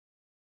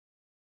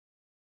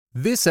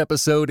This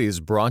episode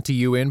is brought to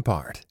you in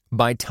part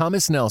by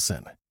Thomas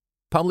Nelson,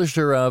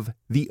 publisher of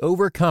The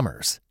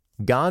Overcomers,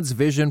 God's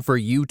Vision for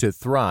You to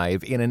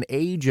Thrive in an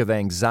Age of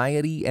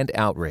Anxiety and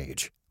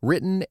Outrage,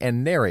 written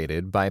and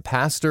narrated by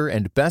pastor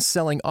and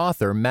best-selling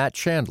author Matt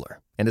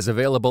Chandler, and is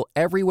available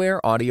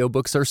everywhere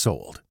audiobooks are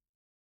sold.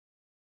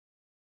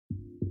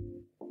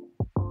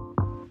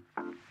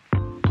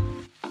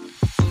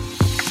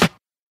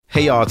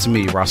 Hey y'all, it's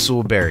me,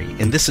 Rasul Berry,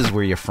 and this is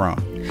Where You're From.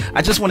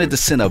 I just wanted to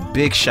send a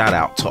big shout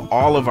out to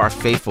all of our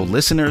faithful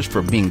listeners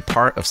for being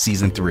part of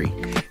Season 3.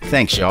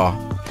 Thanks,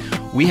 y'all.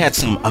 We had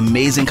some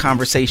amazing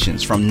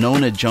conversations, from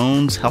Nona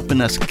Jones helping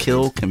us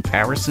kill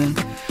comparison,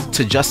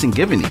 to Justin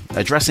Givney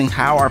addressing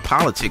how our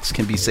politics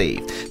can be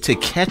saved, to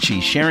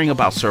Ketchy sharing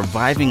about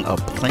surviving a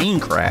plane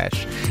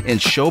crash,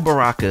 and Sho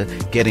Baraka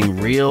getting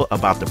real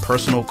about the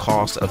personal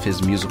cost of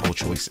his musical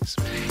choices.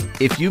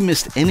 If you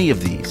missed any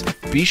of these,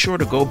 be sure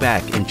to go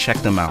back and check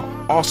them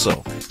out.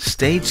 Also,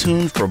 stay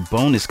tuned for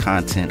bonus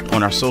content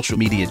on our social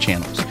media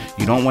channels.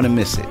 You don't want to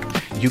miss it.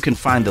 You can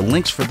find the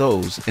links for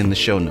those in the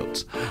show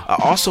notes.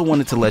 I also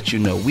wanted to let you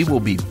know we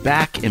will be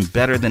back and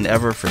better than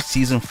ever for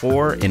Season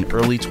 4 in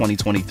early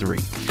 2023.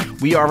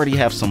 We already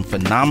have some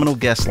phenomenal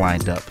guests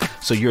lined up,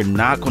 so you're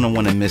not going to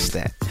want to miss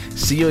that.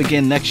 See you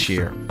again next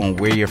year on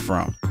Where You're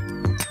From.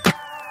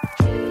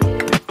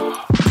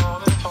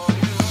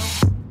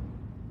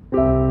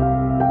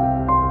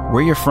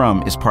 Where You're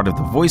From is part of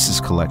the Voices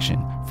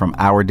collection from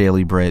Our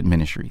Daily Bread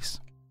Ministries.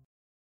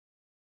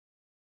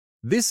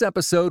 This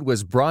episode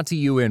was brought to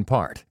you in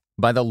part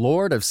by the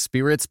Lord of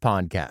Spirits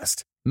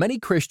podcast. Many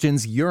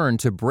Christians yearn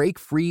to break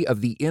free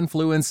of the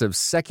influence of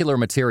secular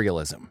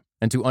materialism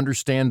and to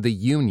understand the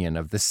union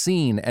of the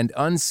seen and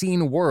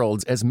unseen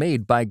worlds as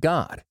made by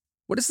God.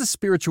 What is the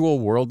spiritual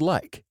world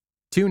like?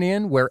 Tune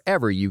in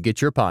wherever you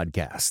get your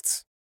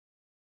podcasts.